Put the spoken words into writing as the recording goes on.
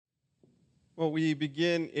Well, we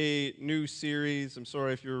begin a new series. I'm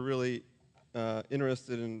sorry if you're really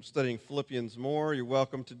interested in studying Philippians more. You're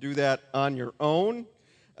welcome to do that on your own.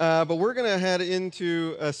 But we're going to head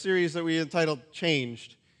into a series that we entitled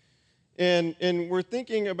Changed. And we're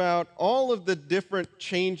thinking about all of the different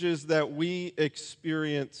changes that we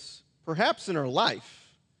experience, perhaps in our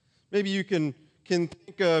life. Maybe you can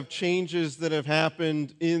think of changes that have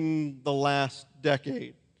happened in the last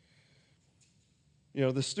decade. You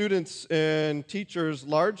know, the students and teachers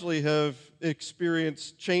largely have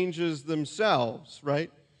experienced changes themselves, right?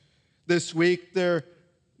 This week, they're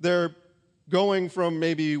going from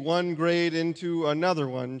maybe one grade into another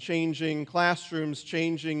one, changing classrooms,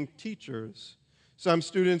 changing teachers. Some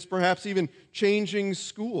students perhaps even changing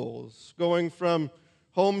schools, going from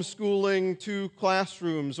homeschooling to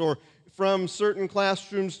classrooms or from certain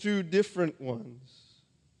classrooms to different ones.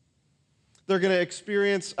 They're going to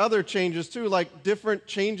experience other changes too, like different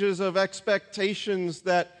changes of expectations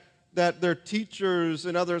that their teachers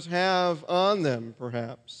and others have on them,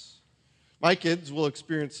 perhaps. My kids will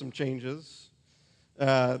experience some changes.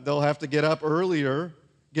 They'll have to get up earlier,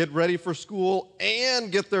 get ready for school,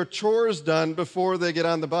 and get their chores done before they get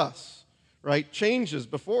on the bus, right? Changes.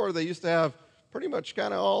 Before, they used to have pretty much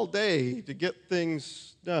kind of all day to get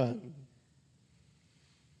things done.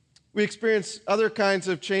 We experience other kinds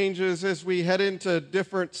of changes as we head into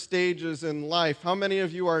different stages in life. How many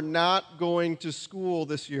of you are not going to school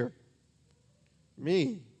this year?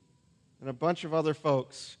 Me and a bunch of other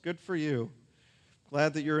folks. Good for you.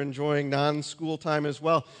 Glad that you're enjoying non-school time as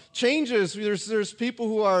well. Changes, there's people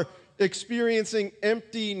who are experiencing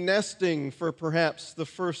empty nesting for perhaps the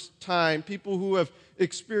first time, people who have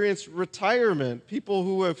experienced retirement, people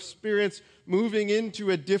who have experienced moving into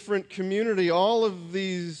a different community, all of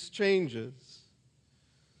these changes.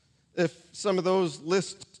 If some of those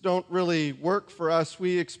lists don't really work for us,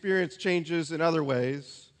 we experience changes in other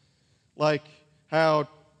ways, like how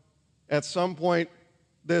at some point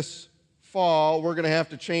this fall we're going to have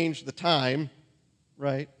to change the time,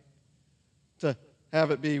 right, to have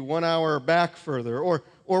it be 1 hour back further, or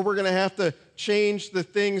we're going to have to change the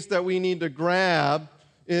things that we need to grab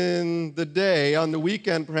in the day, on the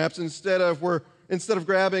weekend perhaps. Instead of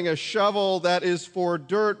grabbing a shovel that is for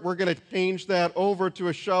dirt, we're going to change that over to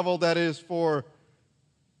a shovel that is for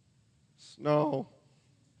snow.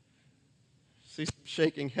 See some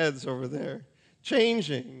shaking heads over there.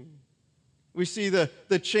 Changing. We see the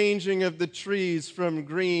changing of the trees from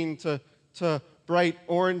green to bright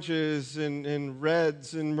oranges and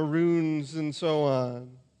reds and maroons and so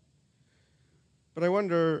on. But I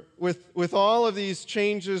wonder, with all of these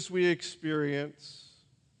changes we experience,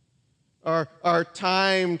 our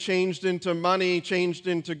time changed into money, changed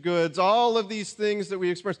into goods, all of these things that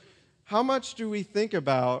we experience, how much do we think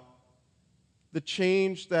about the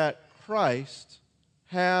change that Christ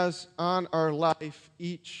has on our life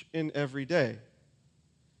each and every day?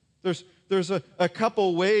 There's a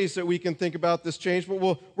couple ways that we can think about this change, but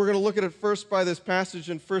we're going to look at it first by this passage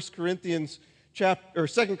in 2 Corinthians chapter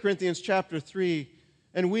 3.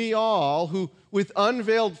 And we all, who with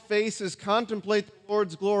unveiled faces contemplate the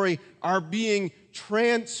Lord's glory, are being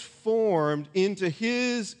transformed into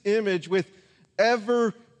His image with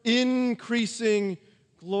ever-increasing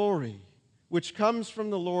glory, which comes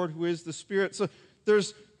from the Lord who is the Spirit. So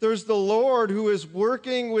there's the Lord who is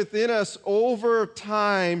working within us over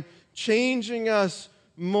time, changing us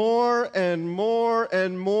more and more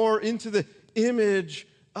and more into the image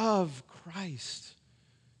of Christ.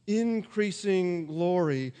 Increasing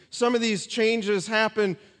glory. Some of these changes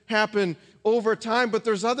happen over time, but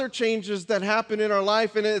there's other changes that happen in our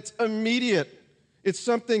life, and it's immediate. It's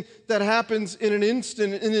something that happens in an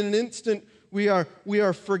instant. In an instant, we are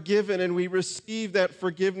forgiven, and we receive that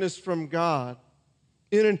forgiveness from God.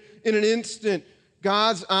 In an instant,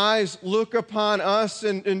 God's eyes look upon us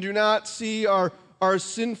and do not see our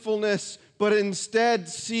sinfulness, but instead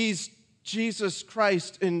sees Jesus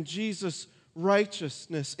Christ and Jesus'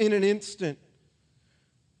 righteousness. In an instant,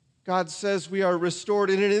 God says we are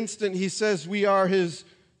restored. In an instant, He says we are His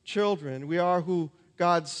children. We are who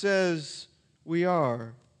God says we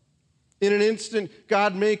are. In an instant,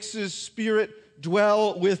 God makes His Spirit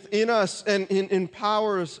dwell within us and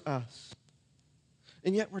empowers us.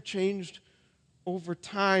 And yet we're changed over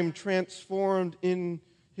time, transformed in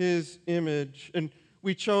His image. And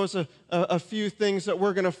we chose a few things that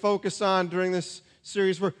we're going to focus on during this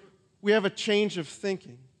series where we have a change of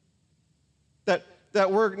thinking. That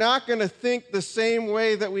we're not going to think the same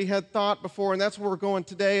way that we had thought before, and that's where we're going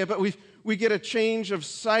today. But we get a change of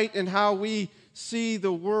sight in how we see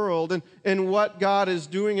the world and what God is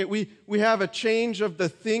doing. We have a change of the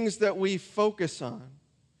things that we focus on.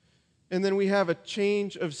 and then we have a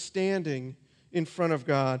change of standing in front of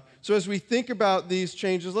God. So as we think about these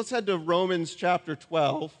changes, let's head to Romans chapter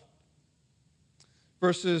 12,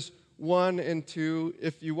 verses 1 and 2.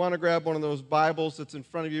 If you want to grab one of those Bibles that's in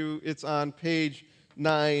front of you, it's on page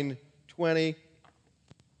 920.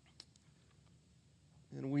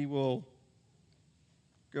 And we will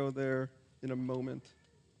go there in a moment.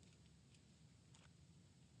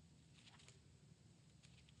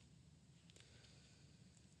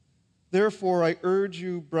 Therefore, I urge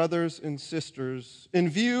you, brothers and sisters, in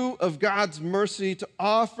view of God's mercy, to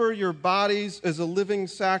offer your bodies as a living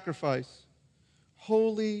sacrifice,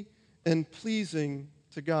 holy and pleasing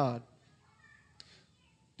to God.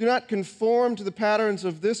 Do not conform to the patterns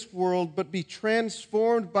of this world, but be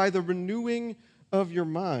transformed by the renewing of your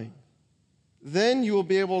mind. Then you will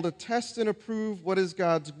be able to test and approve what is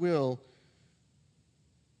God's will,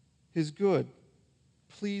 His good,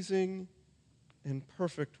 pleasing, and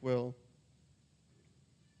perfect will.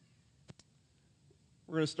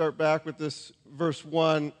 We're going to start back with this verse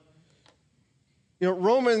 1.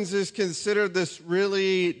 Romans is considered this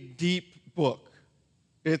really deep book.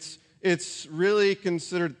 It's really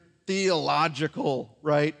considered theological,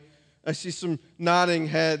 right? I see some nodding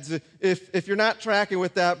heads. If you're not tracking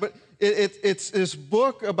with that, but it's this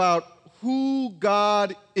book about who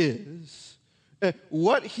God is,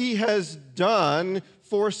 what He has done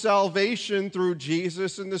for salvation through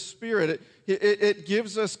Jesus and the Spirit. It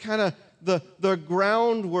gives us kind of the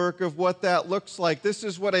groundwork of what that looks like. This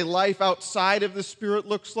is what a life outside of the Spirit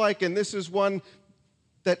looks like, and this is one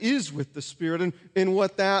that is with the Spirit and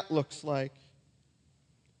what that looks like.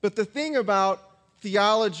 But the thing about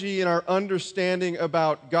theology and our understanding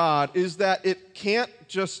about God is that it can't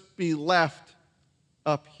just be left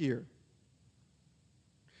up here.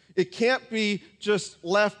 It can't be just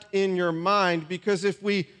left in your mind, because if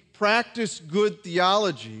we practice good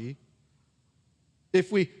theology,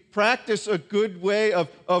 if we practice a good way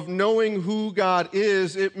of knowing who God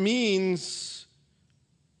is, it means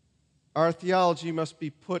our theology must be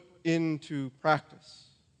put into practice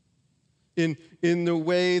in the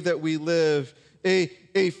way that we live.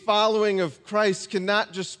 A following of Christ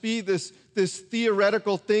cannot just be this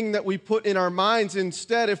theoretical thing that we put in our minds.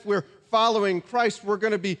 Instead, if we're following Christ, we're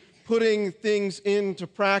going to be putting things into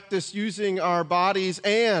practice using our bodies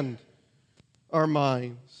and our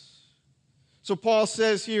minds. So Paul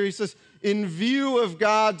says here, he says, in view of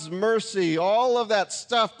God's mercy, all of that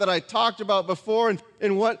stuff that I talked about before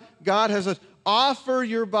and what God has, offer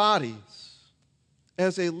your bodies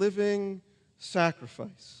as a living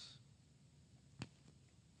sacrifice.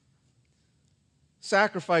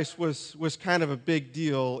 Sacrifice was kind of a big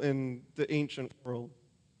deal in the ancient world.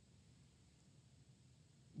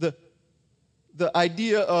 The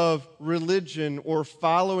idea of religion or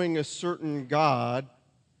following a certain God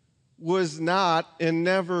was not and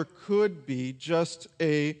never could be just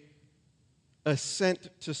a assent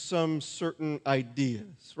to some certain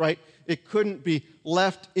ideas, right? It couldn't be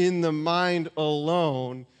left in the mind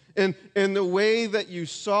alone. And the way that you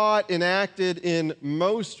saw it enacted in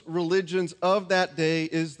most religions of that day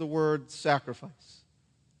is the word sacrifice.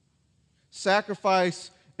 Sacrifice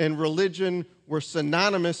and religion were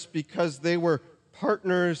synonymous because they were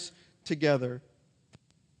partners together.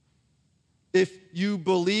 If you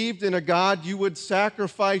believed in a God, you would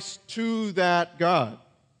sacrifice to that God.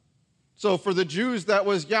 So for the Jews, that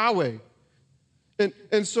was Yahweh.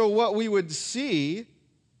 And so what we would see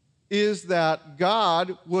is that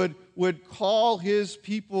God would call His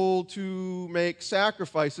people to make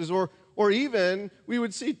sacrifices, or even we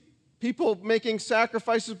would see people making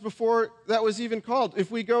sacrifices before that was even called.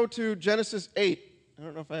 If we go to Genesis 8, I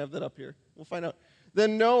don't know if I have that up here. We'll find out.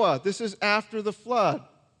 Then Noah, this is after the flood,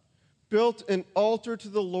 built an altar to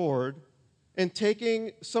the Lord, and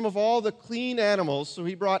taking some of all the clean animals, so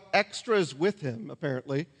he brought extras with him,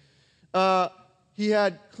 apparently. He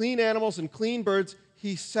had clean animals and clean birds.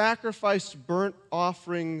 He sacrificed burnt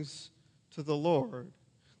offerings to the Lord.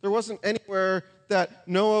 There wasn't anywhere that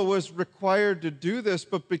Noah was required to do this,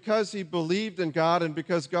 but because he believed in God and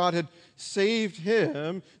because God had saved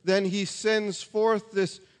him, then he sends forth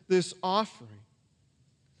this offering.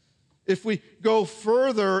 If we go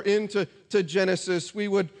further into Genesis, we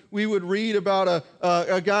would read about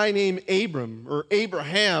a guy named Abram, or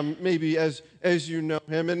Abraham, maybe as you know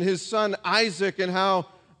him, and his son Isaac, and how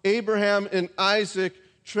Abraham and Isaac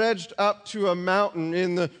trudged up to a mountain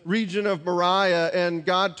in the region of Moriah, and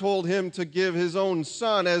God told him to give his own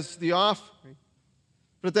son as the offering.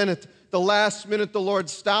 But then at the last minute, the Lord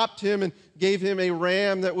stopped him and gave him a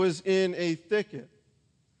ram that was in a thicket.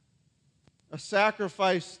 A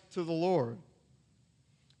sacrifice to the Lord.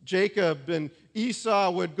 Jacob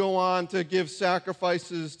Esau would go on to give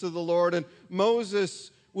sacrifices to the Lord, and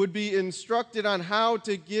Moses would be instructed on how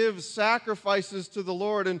to give sacrifices to the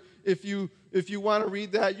Lord. And if you want to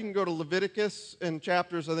read that, you can go to Leviticus and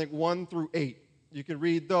chapters, I think, 1 through 8. You can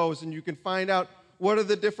read those, and you can find out what are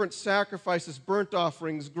the different sacrifices: burnt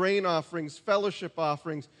offerings, grain offerings, fellowship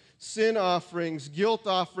offerings, sin offerings, guilt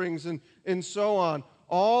offerings, and so on.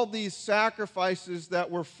 All these sacrifices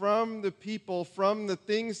that were from the people, from the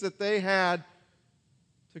things that they had,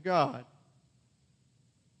 to God.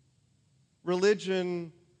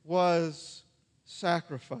 Religion was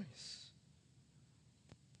sacrifice.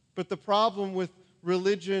 But the problem with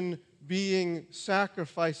religion being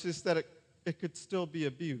sacrifice is that it could still be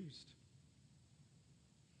abused.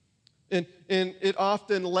 And it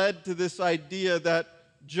often led to this idea that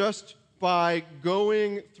just by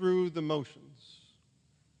going through the motions,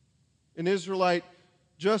 an Israelite,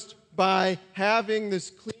 just by having this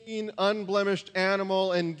clean, unblemished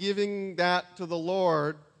animal and giving that to the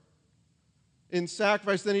Lord in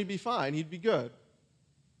sacrifice, then he'd be fine, he'd be good.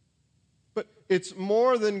 But it's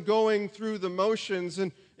more than going through the motions.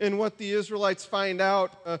 And what the Israelites find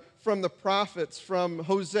out from the prophets, from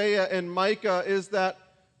Hosea and Micah, is that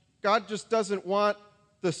God just doesn't want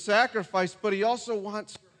the sacrifice, but he also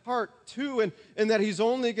wants your heart too, and that he's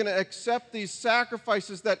only going to accept these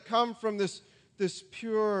sacrifices that come from this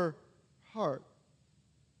pure heart.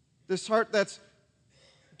 This heart that's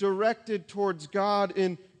directed towards God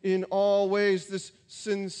in all ways, this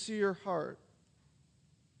sincere heart.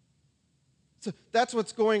 So that's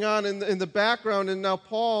what's going on in the background. And now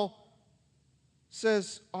Paul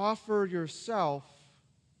says, offer yourself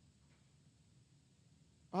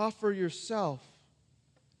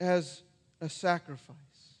as a sacrifice,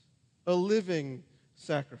 a living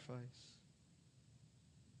sacrifice.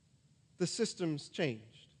 The system's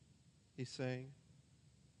changed, he's saying.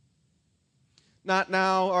 Not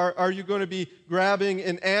now are you going to be grabbing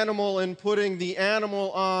an animal and putting the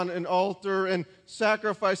animal on an altar and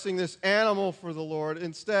sacrificing this animal for the Lord.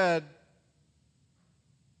 Instead,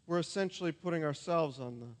 we're essentially putting ourselves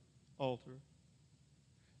on the altar,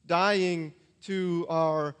 dying to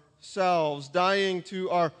ourselves, dying to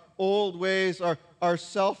our old ways, our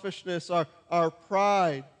selfishness, our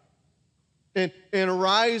pride, and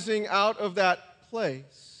rising out of that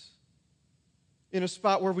place in a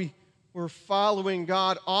spot where we're following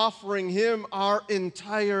God, offering him our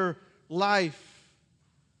entire life,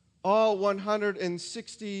 all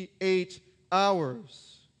 168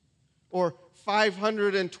 hours, or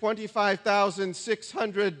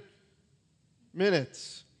 525,600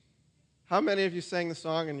 minutes. How many of you sang the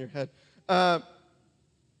song in your head?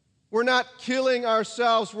 We're not killing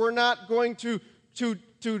ourselves. We're not going to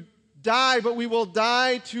die, but we will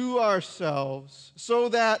die to ourselves, so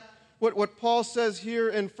that what Paul says here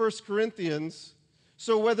in 1 Corinthians,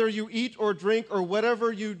 so whether you eat or drink or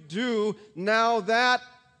whatever you do, now that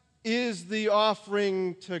is the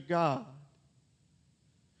offering to God.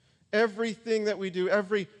 Everything that we do,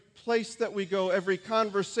 every place that we go, every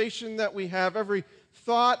conversation that we have, every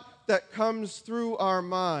thought that comes through our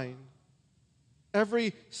mind,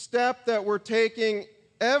 every step that we're taking,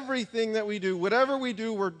 everything that we do, whatever we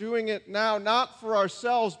do, we're doing it now, not for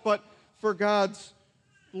ourselves, but for God's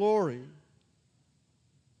glory.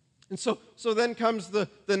 And so then comes the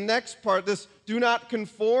next part, this: do not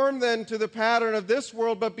conform then to the pattern of this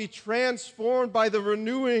world, but be transformed by the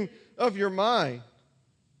renewing of your mind.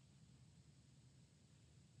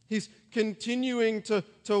 He's continuing to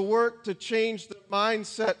work to change the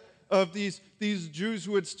mindset of these Jews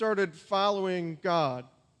who had started following God,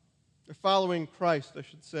 or following Christ, I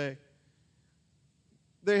should say.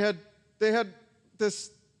 They had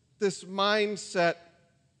this mindset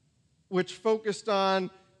which focused on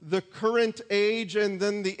the current age and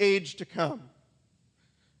then the age to come.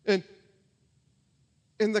 And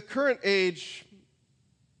in the current age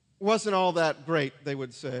wasn't all that great, they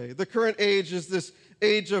would say. The current age is this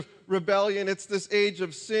age of rebellion. It's this age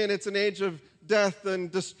of sin. It's an age of death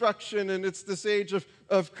and destruction, and it's this age of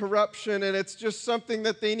corruption, and it's just something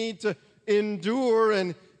that they need to endure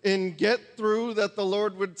and get through, that the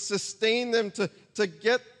Lord would sustain them to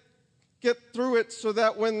get through it, so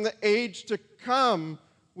that when the age to come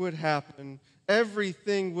would happen,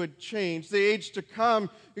 everything would change. The age to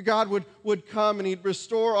come, God would come and he'd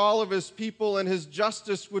restore all of his people, and his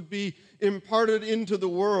justice would be imparted into the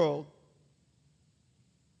world.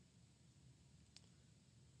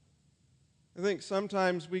 I think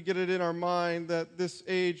sometimes we get it in our mind that this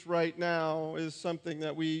age right now is something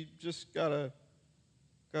that we just gotta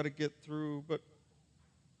get through, but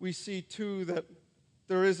we see too that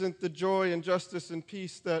there isn't the joy and justice and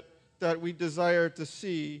peace that we desire to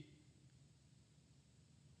see.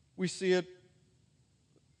 We see it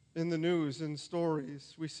in the news, in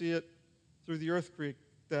stories. We see it through the earthquake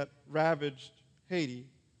that ravaged Haiti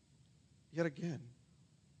yet again.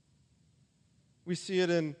 We see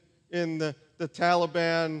it in the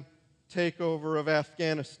Taliban takeover of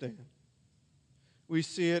Afghanistan. We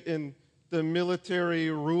see it in the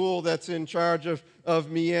military rule that's in charge of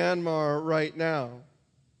Myanmar right now.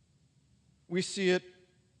 We see it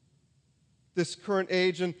this current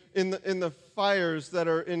age in the fires that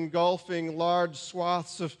are engulfing large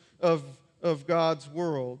swaths of God's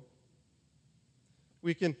world.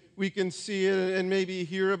 We can see it and maybe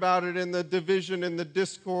hear about it in the division and the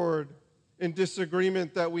discord and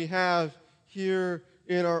disagreement that we have here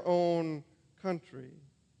in our own country.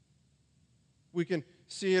 We can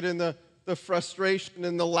see it in the frustration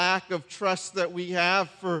and the lack of trust that we have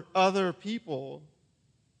for other people.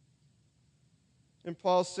 And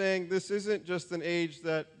Paul's saying this isn't just an age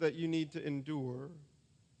that you need to endure.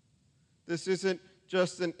 This isn't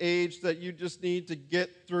just an age that you just need to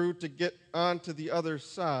get through to get onto the other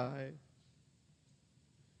side.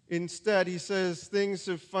 Instead, he says things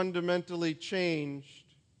have fundamentally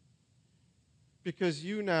changed because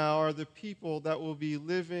you now are the people that will be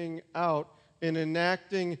living out and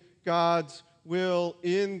enacting God's will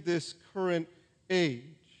in this current age.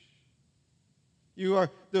 You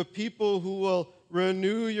are the people who will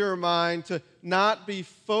renew your mind to not be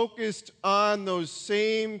focused on those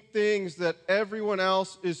same things that everyone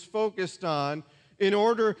else is focused on, in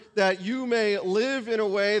order that you may live in a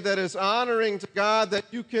way that is honoring to God, that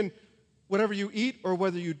you can, whatever you eat or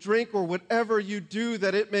whether you drink or whatever you do,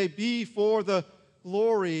 that it may be for the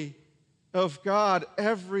glory of God.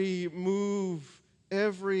 Every move,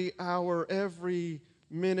 every hour, every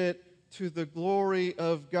minute, to the glory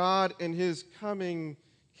of God and His coming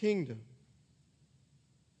kingdom.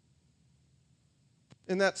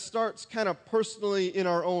 And that starts kind of personally in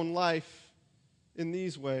our own life in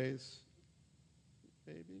these ways.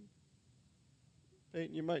 Maybe.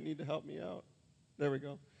 Peyton, you might need to help me out. There we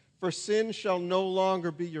go. For sin shall no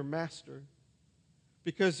longer be your master,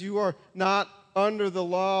 because you are not under the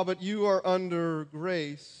law, but you are under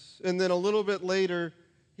grace. And then a little bit later,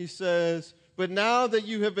 he says, but now that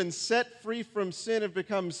you have been set free from sin and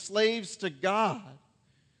become slaves to God,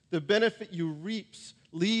 the benefit you reap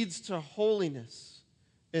leads to holiness,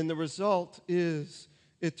 and the result is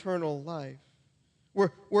eternal life.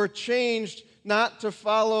 We're changed not to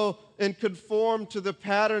follow and conform to the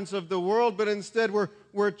patterns of the world, but instead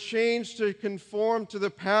we're changed to conform to the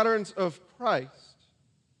patterns of Christ,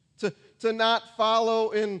 to not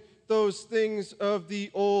follow in those things of the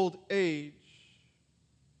old age,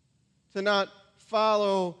 to not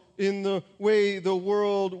follow in the way the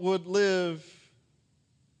world would live,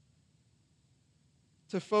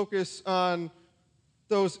 to focus on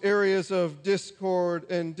those areas of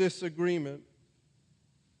discord and disagreement,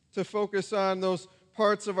 to focus on those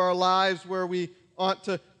parts of our lives where we ought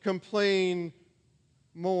to complain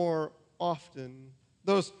more often,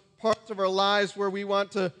 those parts of our lives where we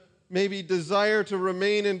want to maybe desire to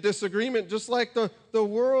remain in disagreement just like the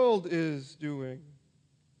world is doing.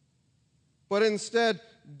 But instead,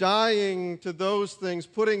 dying to those things,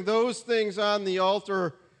 putting those things on the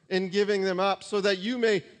altar and giving them up so that you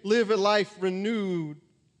may live a life renewed.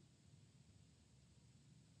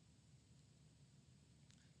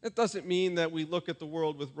 It doesn't mean that we look at the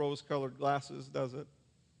world with rose-colored glasses, does it?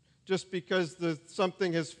 Just because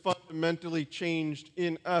something has fundamentally changed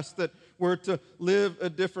in us, that we're to live a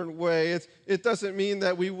different way. It doesn't mean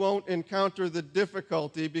that we won't encounter the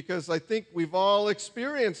difficulty, because I think we've all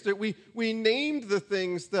experienced it. We named the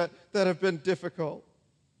things that have been difficult.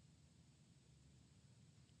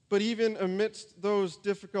 But even amidst those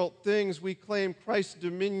difficult things, we claim Christ's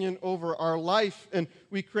dominion over our life, and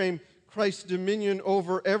we claim Christ's dominion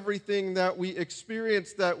over everything that we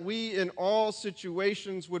experience, that we in all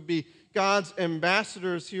situations would be God's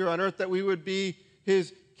ambassadors here on earth, that we would be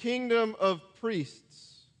His kingdom of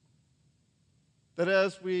priests, that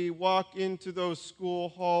as we walk into those school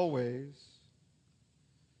hallways,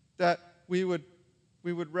 that we would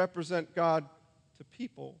represent God to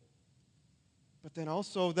people, but then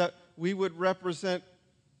also that we would represent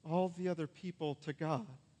all the other people to God.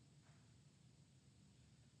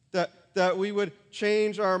 That we would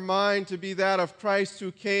change our mind to be that of Christ,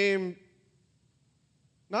 who came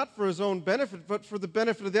not for His own benefit, but for the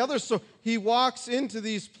benefit of the others. So He walks into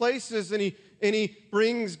these places and he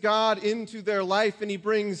brings God into their life, and He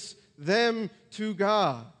brings them to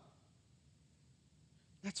God.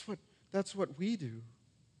 That's what we do.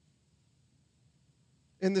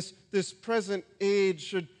 And this present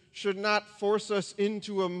age should not force us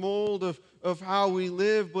into a mold of how we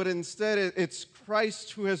live, but instead it's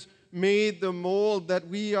Christ who has made the mold that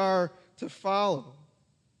we are to follow.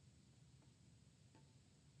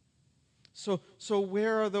 So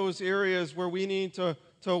where are those areas where we need to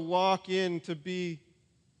walk in to be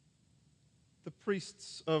the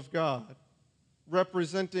priests of God,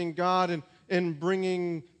 representing God and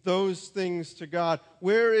bringing those things to God?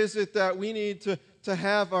 Where is it that we need to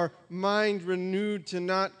have our mind renewed to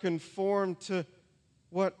not conform to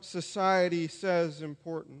what society says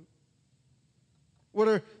important? What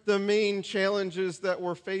are the main challenges that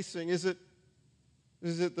we're facing? Is it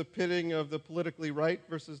the pitting of the politically right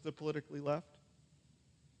versus the politically left?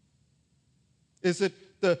 Is it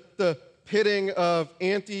the pitting of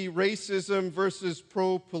anti-racism versus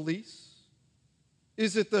pro-police?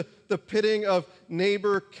 Is it the pitting of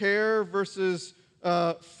neighbor care versus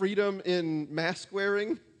freedom in mask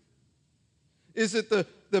wearing? Is it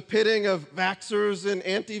the pitting of vaxxers and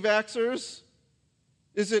anti-vaxxers?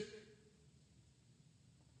 Is it...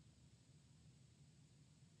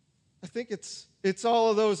 I think it's all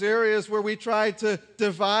of those areas where we try to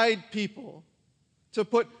divide people, to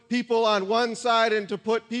put people on one side and to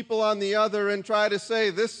put people on the other and try to say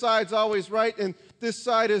this side's always right and this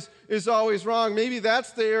side is always wrong. Maybe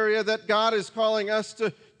that's the area that God is calling us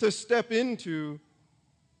to step into,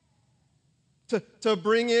 to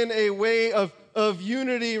bring in a way of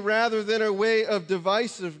unity rather than a way of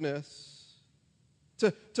divisiveness,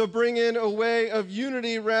 to bring in a way of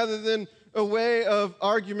unity rather than a way of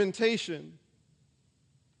argumentation.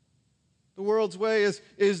 The world's way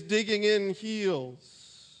is digging in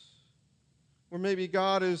heels, where maybe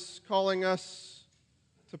God is calling us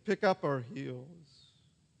to pick up our heels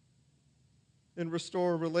and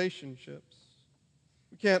restore relationships.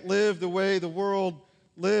 We can't live the way the world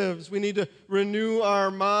lives. We need to renew our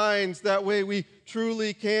minds. That way we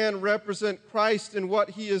truly can represent Christ in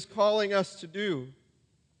what He is calling us to do.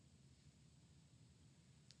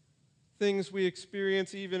 Things we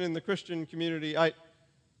experience even in the Christian community. I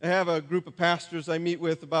have a group of pastors I meet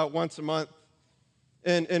with about once a month,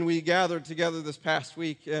 and we gathered together this past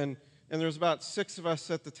week, and there was about 6 of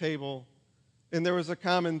us at the table, and there was a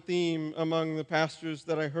common theme among the pastors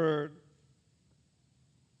that I heard: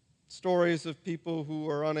 stories of people who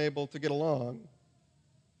are unable to get along.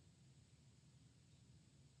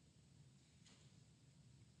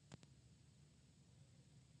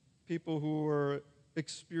 People who are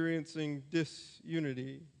experiencing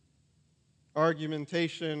disunity,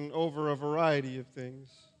 argumentation over a variety of things.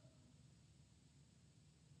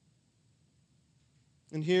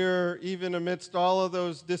 And here, even amidst all of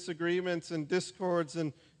those disagreements and discords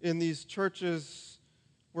in these churches,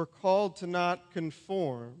 we're called to not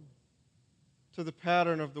conform to the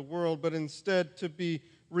pattern of the world, but instead to be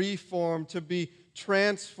reformed, to be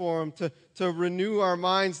transformed, to renew our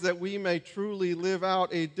minds that we may truly live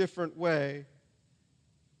out a different way.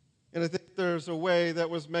 And I think there's a way that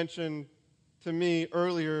was mentioned to me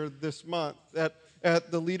earlier this month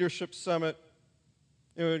at the Leadership Summit.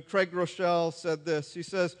 And Craig Rochelle said this. He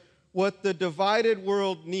says, "What the divided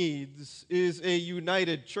world needs is a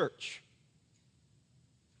united church."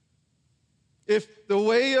 If the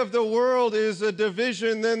way of the world is a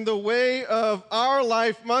division, then the way of our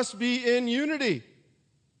life must be in unity.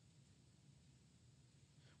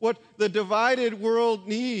 What the divided world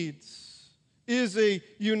needs is a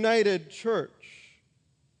united church.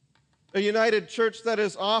 A united church that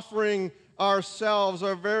is offering ourselves,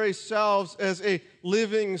 our very selves, as a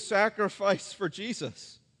living sacrifice for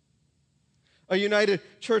Jesus. A united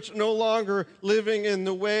church no longer living in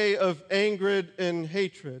the way of anger and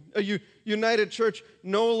hatred. A united church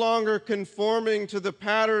no longer conforming to the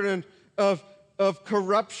pattern of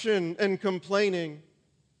corruption and complaining.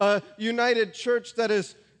 A united church that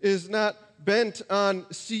is not bent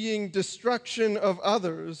on seeing destruction of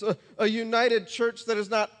others. A united church that is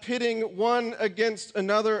not pitting one against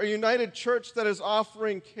another. A united church that is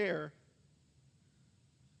offering care.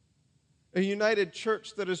 A united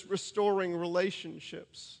church that is restoring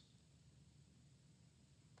relationships.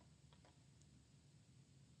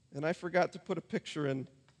 And I forgot to put a picture in,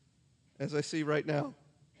 as I see right now.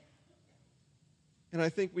 And I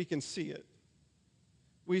think we can see it.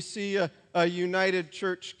 We see a united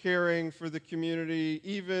church caring for the community,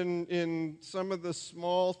 even in some of the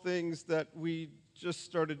small things that we just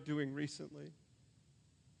started doing recently.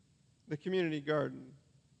 The community garden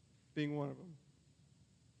being one of them.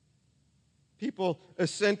 People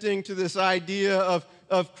assenting to this idea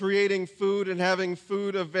of creating food and having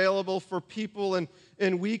food available for people,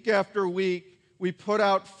 and week after week, we put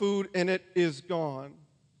out food and it is gone.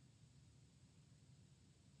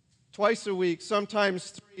 Twice a week,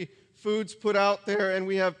 sometimes 3, food's put out there and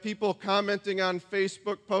we have people commenting on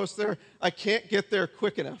Facebook posts there, I can't get there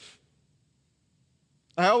quick enough.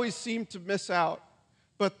 I always seem to miss out.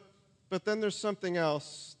 But then there's something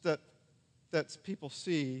else that people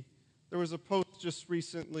see. There was a post just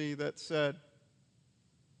recently that said,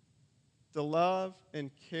 the love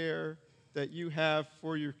and care that you have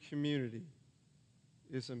for your community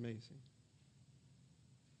is amazing.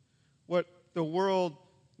 What the world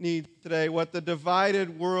needs today, what the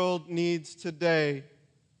divided world needs today,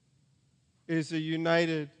 is a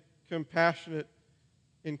united, compassionate,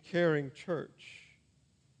 and caring church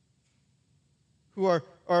who are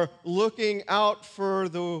looking out for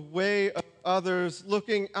the way of others,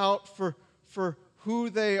 looking out for who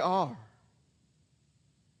they are.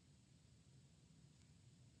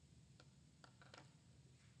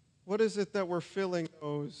 What is it that we're filling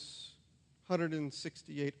those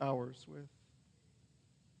 168 hours with?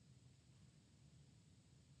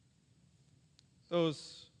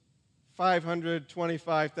 Those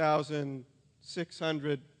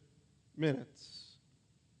 525,600 minutes.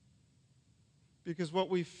 Because what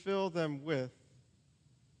we fill them with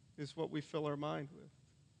is what we fill our mind with.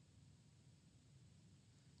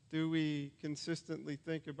 Do we consistently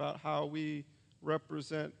think about how we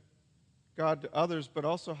represent God to others, but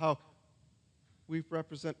also how we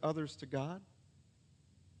represent others to God?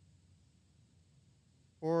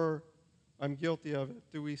 Or, I'm guilty of it,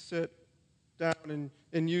 do we sit down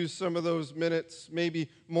and use some of those minutes, maybe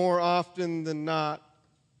more often than not,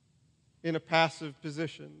 in a passive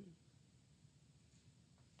position?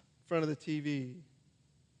 In front of the TV, in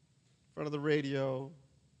front of the radio,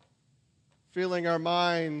 filling our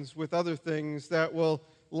minds with other things that will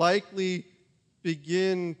likely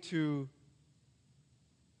begin to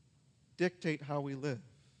dictate how we live.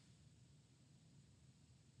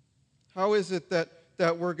 How is it that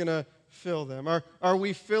we're going to fill them? Are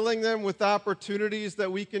we filling them with opportunities that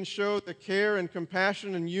we can show the care and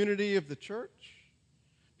compassion and unity of the church?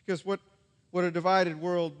 Because what a divided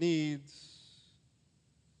world needs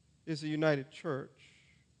is a united church.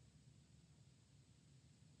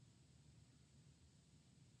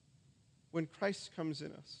 When Christ comes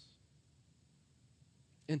in us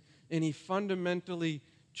and he fundamentally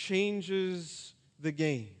changes the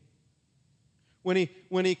game, when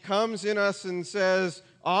he comes in us and says,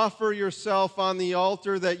 offer yourself on the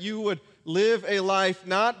altar, that you would live a life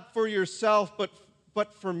not for yourself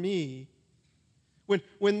but for me,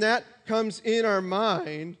 when that comes in our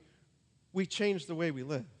mind, we change the way we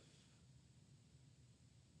live.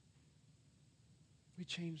 We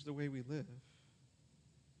change the way we live.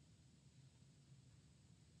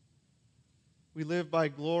 We live by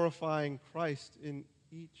glorifying Christ in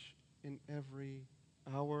each and every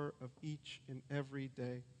hour of each and every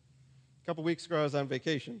day. A couple weeks ago, I was on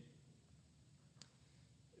vacation.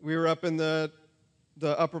 We were up in the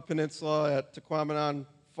Upper Peninsula at Tequamanon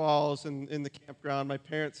Falls in the campground. My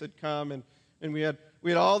parents had come, and we had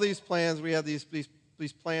all these plans. We had these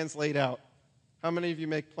plans laid out. How many of you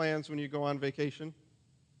make plans when you go on vacation?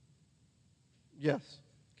 Yes.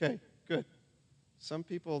 Okay, good. Some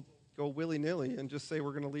people go willy-nilly and just say we're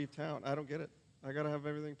going to leave town. I don't get it. I got to have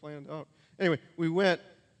everything planned out. Anyway, we went,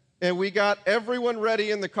 and we got everyone ready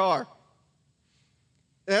in the car.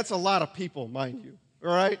 That's a lot of people, mind you,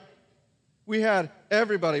 all right? We had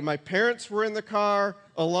everybody. My parents were in the car,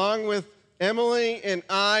 along with Emily and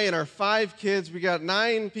I and our 5 kids. We got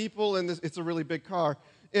 9 people in this. It's a really big car.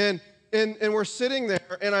 And we're sitting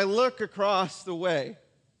there, and I look across the way.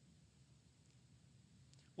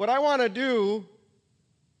 What I want to do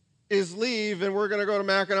is leave, and we're going to go to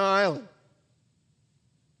Mackinac Island.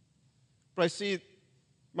 But I see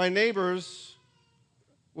my neighbors,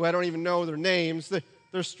 who I don't even know their names,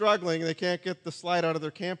 they're struggling. They can't get the slide out of their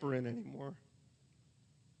camper in anymore.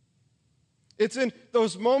 It's in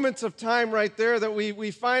those moments of time right there that we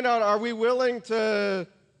find out, are we willing to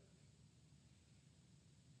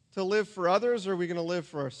live for others, or are we going to live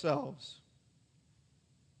for ourselves?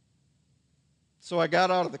 So I got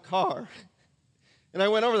out of the car, and I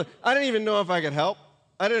went over there. I didn't even know if I could help.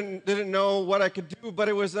 I didn't know what I could do, but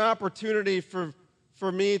it was an opportunity for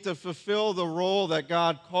me to fulfill the role that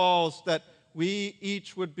God calls, that we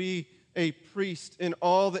each would be a priest in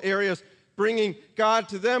all the areas, bringing God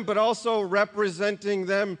to them, but also representing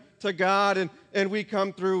them to God. And we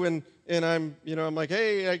come through, and I'm like,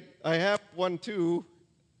 hey, I have one too,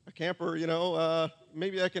 a camper,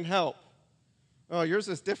 maybe I can help. Oh, yours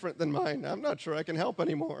is different than mine. I'm not sure I can help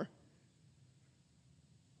anymore.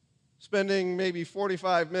 Spending maybe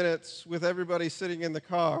 45 minutes with everybody sitting in the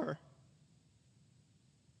car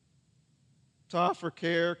to offer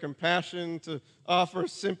care, compassion, to offer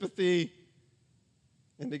sympathy,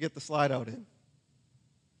 and to get the slide out in.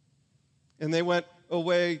 And they went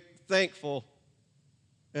away thankful,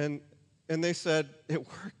 and they said, it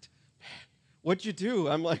worked. Man, what'd you do?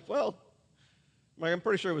 I'm like, well, I'm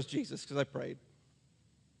pretty sure it was Jesus because I prayed.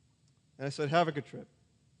 And I said, have a good trip.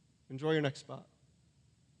 Enjoy your next spot.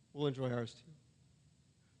 We'll enjoy ours too.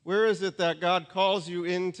 Where is it that God calls you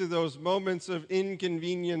into those moments of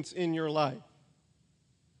inconvenience in your life?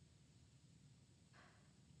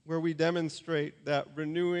 Where we demonstrate that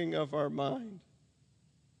renewing of our mind,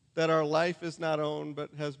 that our life is not owned but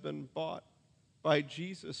has been bought by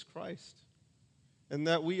Jesus Christ, and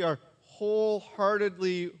that we are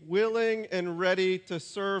wholeheartedly willing and ready to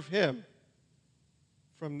serve Him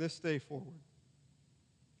from this day forward.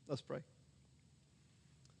 Let's pray.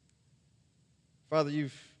 Father,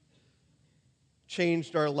 you've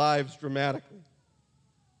changed our lives dramatically.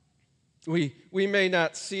 We may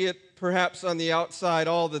not see it perhaps on the outside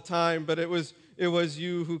all the time, but it was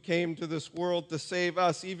you who came to this world to save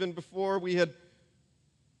us even before we had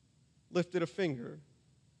lifted a finger.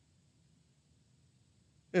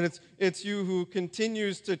 And it's you who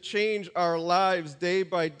continues to change our lives day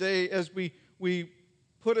by day as we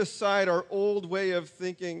put aside our old way of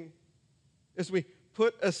thinking, as we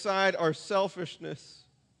put aside our selfishness,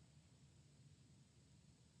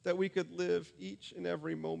 that we could live each and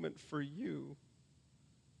every moment for you,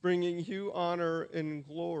 bringing you honor and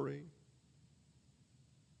glory.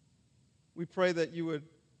 We pray that you would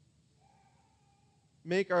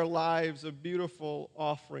make our lives a beautiful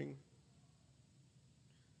offering.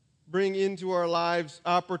 Bring into our lives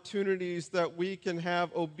opportunities that we can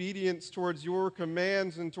have obedience towards your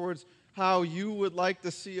commands and towards how you would like to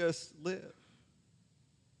see us live.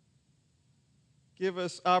 Give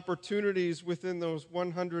us opportunities within those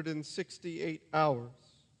 168 hours,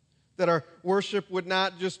 that our worship would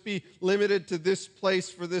not just be limited to this place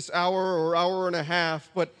for this hour or hour and a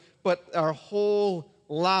half, but our whole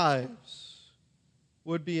lives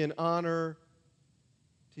would be an honor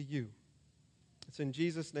to you. It's in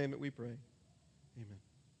Jesus' name that we pray.